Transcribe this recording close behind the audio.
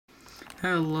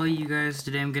Hello you guys,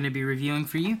 today I'm going to be reviewing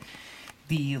for you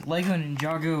the LEGO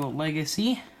Ninjago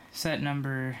Legacy set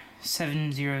number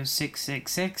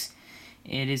 70666.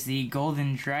 It is the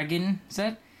Golden Dragon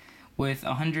set with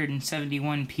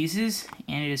 171 pieces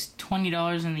and it is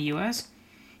 $20 in the US.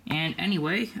 And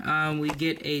anyway, we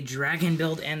get a dragon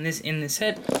build and this in the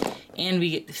set, and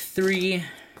we get 3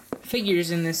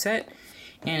 figures in this set.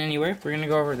 And anyway, we're going to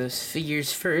go over those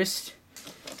figures first.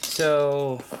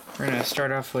 So we're going to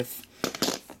start off with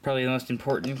probably the most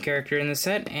important character in the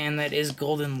set, and that is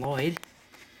Golden Lloyd.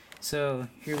 So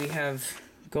here we have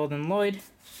Golden Lloyd,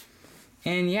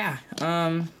 and yeah,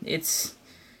 it's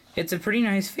a pretty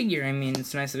nice figure. I mean,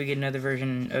 it's nice that we get another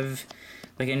version of,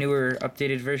 like, a newer,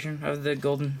 updated version of the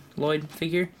Golden Lloyd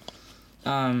figure.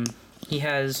 He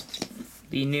has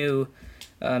the new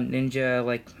ninja,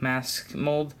 like, mask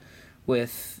mold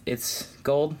with its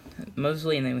gold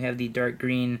mostly, and then we have the dark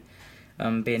green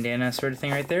bandana sort of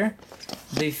thing right there.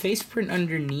 The face print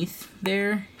underneath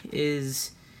there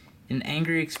is an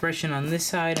angry expression on this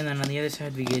side, and then on the other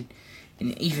side we get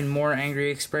an even more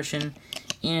angry expression.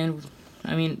 And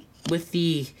I mean, with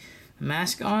the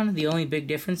mask on, the only big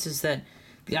difference is that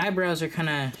the eyebrows are kind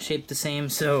of shaped the same,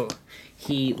 so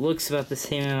he looks about the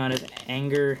same amount of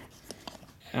anger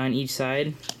on each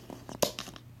side.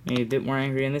 Maybe a bit more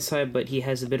angry on this side, but he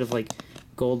has a bit of, like,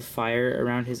 gold fire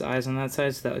around his eyes on that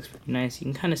side, so that looks pretty nice. You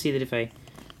can kind of see that if I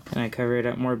kind of cover it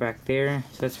up more back there,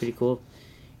 so that's pretty cool.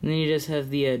 And then he does have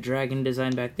the dragon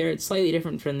design back there. It's slightly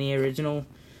different from the original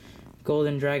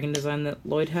golden dragon design that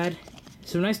Lloyd had.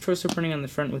 So nice torso printing on the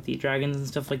front with the dragons and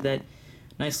stuff like that.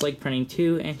 Nice leg printing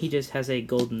too, and he just has a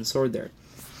golden sword there.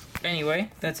 Anyway,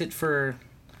 that's it for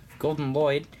Golden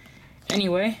Lloyd.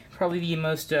 Anyway, probably the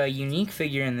most unique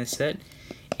figure in this set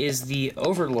is the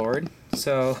Overlord.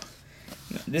 So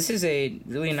this is a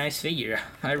really nice figure.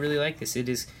 I really like this. It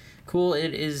is cool.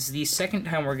 It is the second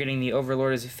time we're getting the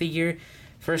Overlord as a figure.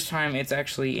 First time it's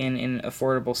actually in an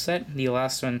affordable set. The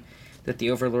last one that the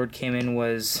Overlord came in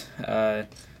was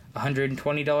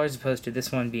 $120 opposed to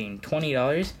this one being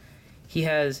 $20. He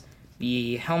has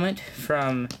the helmet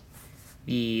from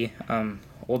the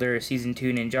older Season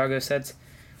 2 Ninjago sets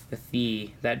with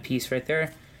that piece right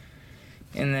there.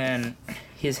 And then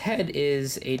his head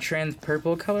is a trans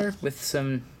purple color with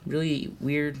some really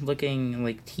weird looking,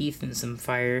 like, teeth and some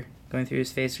fire going through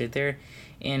his face right there,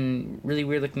 and really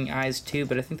weird looking eyes too,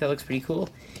 but I think that looks pretty cool.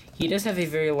 He does have a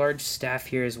very large staff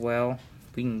here as well.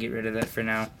 We can get rid of that for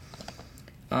now.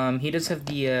 He does have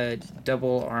the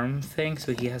double arm thing,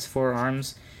 so he has 4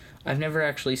 arms. I've never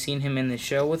actually seen him in the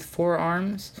show with 4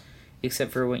 arms,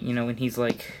 except for when he's,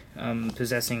 like,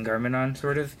 possessing Garmadon,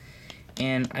 sort of.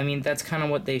 And I mean, that's kind of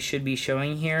what they should be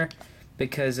showing here,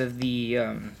 because of the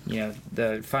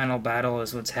the final battle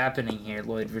is what's happening here,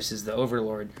 Lloyd versus the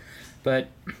Overlord. But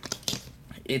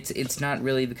it's not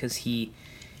really, because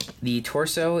the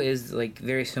torso is, like,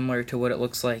 very similar to what it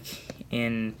looks like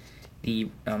in the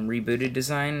rebooted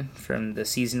design from the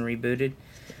season rebooted,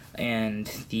 and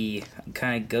the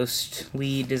kind of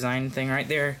ghostly design thing right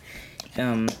there.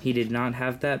 He did not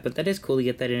have that, but that is cool to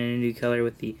get that in a new color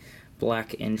with the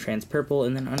black and trans purple.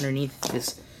 And then underneath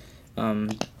this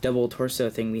double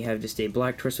torso thing, we have just a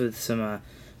black torso with some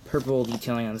purple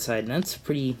detailing on the side, and that's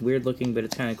pretty weird looking, but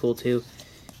it's kind of cool too.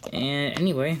 And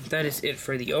anyway, that is it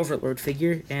for the Overlord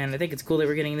figure, and I think it's cool that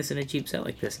we're getting this in a cheap set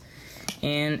like this.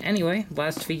 And anyway,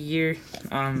 last figure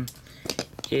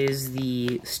is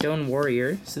the Stone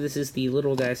Warrior. So this is the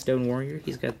little guy Stone Warrior.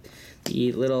 He's got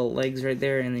the little legs right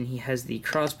there, and then he has the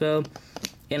crossbow.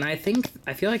 And I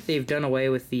feel like they've done away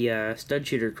with the stud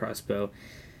shooter crossbow,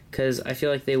 because I feel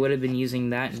like they would have been using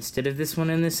that instead of this one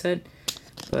in this set.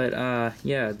 But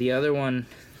yeah, the other one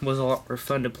was a lot more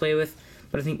fun to play with,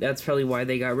 but I think that's probably why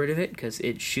they got rid of it, because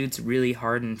it shoots really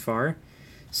hard and far.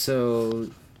 So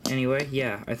anyway,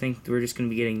 yeah, I think we're just going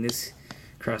to be getting this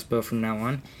crossbow from now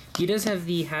on. He does have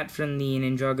the hat from the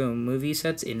Ninjago movie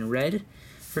sets in red.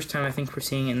 First time I think we're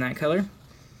seeing it in that color.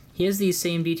 He has the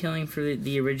same detailing for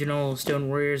the original Stone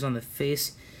Warriors on the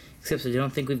face, except I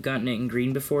don't think we've gotten it in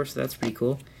green before, so that's pretty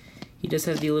cool. He does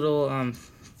have the little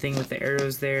thing with the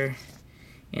arrows there,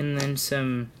 and then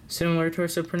some similar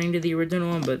torso printing to the original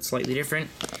one, but slightly different.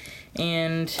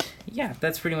 And yeah,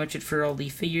 that's pretty much it for all the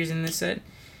figures in this set.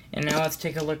 And now let's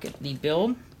take a look at the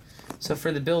build. So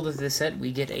for the build of this set,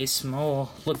 we get a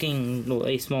small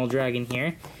dragon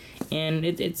here, and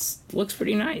it looks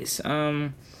pretty nice.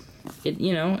 We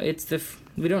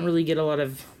don't really get a lot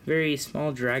of very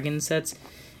small dragon sets,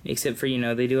 except for,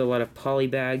 they do a lot of poly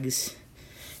bags.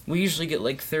 We usually get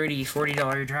like $30,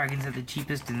 $40 dragons at the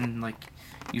cheapest, and then like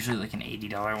usually like an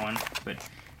 $80 one. But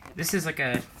this is like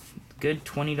a good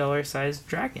 $20 sized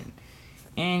dragon.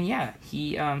 And yeah,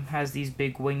 he has these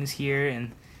big wings here,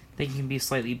 and they can be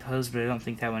slightly posed, but I don't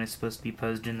think that one is supposed to be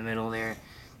posed in the middle there.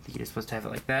 I think you're supposed to have it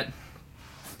like that.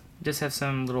 Just have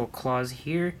some little claws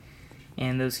here,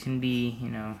 and those can be, you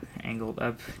know, angled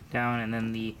up, down, and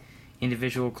then the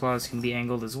individual claws can be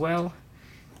angled as well.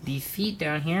 The feet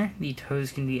down here, the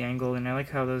toes can be angled, and I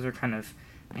like how those are kind of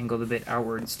angled a bit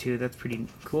outwards too. That's pretty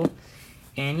cool.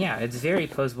 And yeah, it's very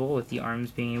posable with the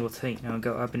arms being able to, you know,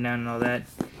 go up and down and all that.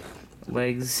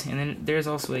 Legs, and then there's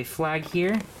also a flag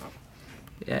here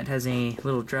that has a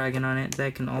little dragon on it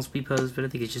that can also be posed, but I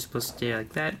think it's just supposed to stay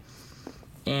like that.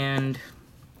 And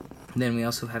then we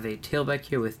also have a tail back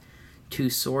here with 2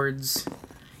 swords.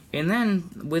 And then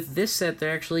with this set,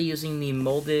 they're actually using the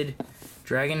molded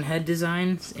dragon head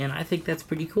designs, and I think that's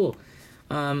pretty cool.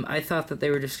 I thought that they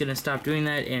were just going to stop doing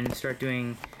that and start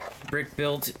doing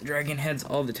brick-built dragon heads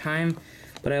all the time,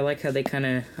 but I like how they kind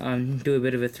of do a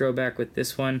bit of a throwback with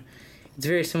this one. It's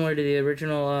very similar to the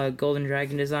original Golden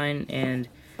Dragon design, and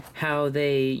how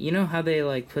they, you know, how they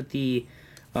like put the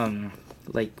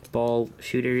like ball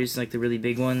shooters, like the really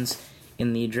big ones,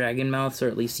 in the dragon mouths, or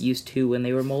at least used to when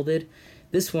they were molded.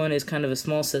 This one is kind of a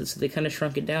small set, so they kind of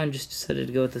shrunk it down, just decided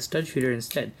to go with the stud shooter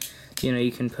instead. So, you know,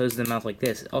 you can pose the mouth like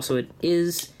this. Also, it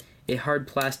is a hard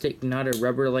plastic, not a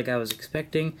rubber like I was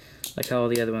expecting, like how all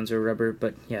the other ones are rubber,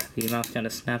 but yeah, the mouth kind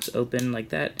of snaps open like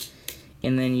that,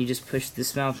 and then you just push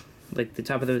this mouth, like the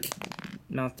top of the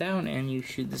mouth down, and you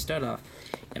shoot the stud off.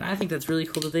 And I think that's really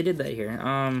cool that they did that here.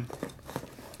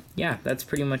 Yeah, that's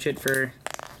pretty much it for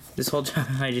this whole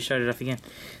I just shut it off again.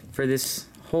 For this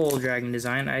whole dragon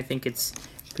design, I think it's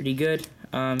pretty good.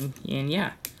 And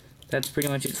yeah, that's pretty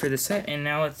much it for the set. And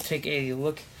now let's take a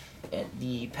look at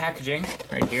the packaging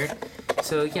right here.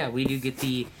 So yeah, we do get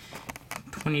the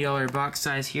 $20 box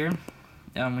size here.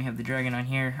 We have the dragon on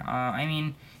here. I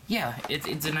mean, yeah,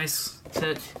 it's a nice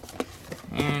set.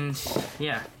 And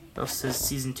yeah, it also says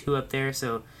Season 2 up there,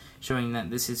 so showing that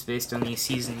this is based on the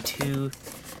Season 2,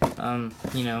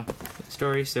 you know,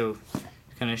 story. So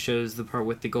it kind of shows the part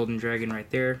with the golden dragon right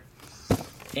there.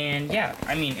 And yeah,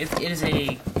 I mean, it is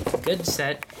a good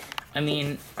set. I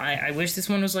mean, I wish this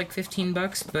one was like 15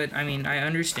 bucks, but I mean, I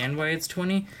understand why it's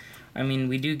 20. I mean,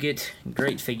 we do get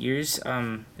great figures,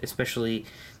 especially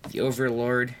the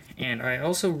Overlord, and I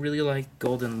also really like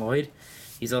Golden Lloyd.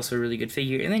 He's also a really good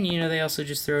figure. And then, you know, they also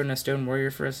just throw in a Stone Warrior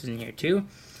for us in here too.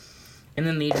 And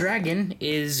then the dragon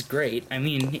is great. I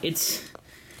mean, it's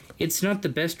not the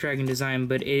best dragon design,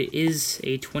 but it is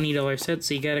a $20 set,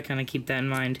 so you gotta kind of keep that in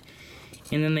mind.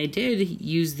 And then they did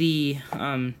use the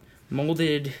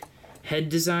molded head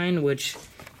design, which,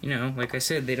 you know, like I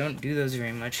said, they don't do those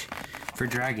very much for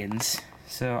dragons.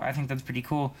 So I think that's pretty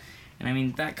cool. And I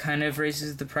mean, that kind of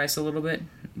raises the price a little bit,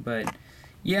 but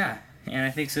yeah. And I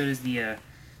think so does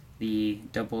the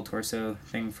double torso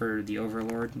thing for the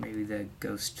Overlord, maybe the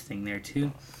ghost thing there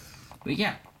too. But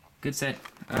yeah, good set.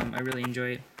 I really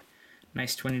enjoy it.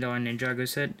 Nice $20 Ninjago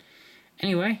set.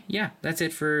 Anyway, yeah, that's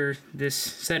it for this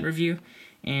set review.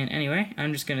 And anyway,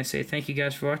 I'm just going to say thank you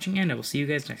guys for watching, and I will see you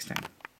guys next time.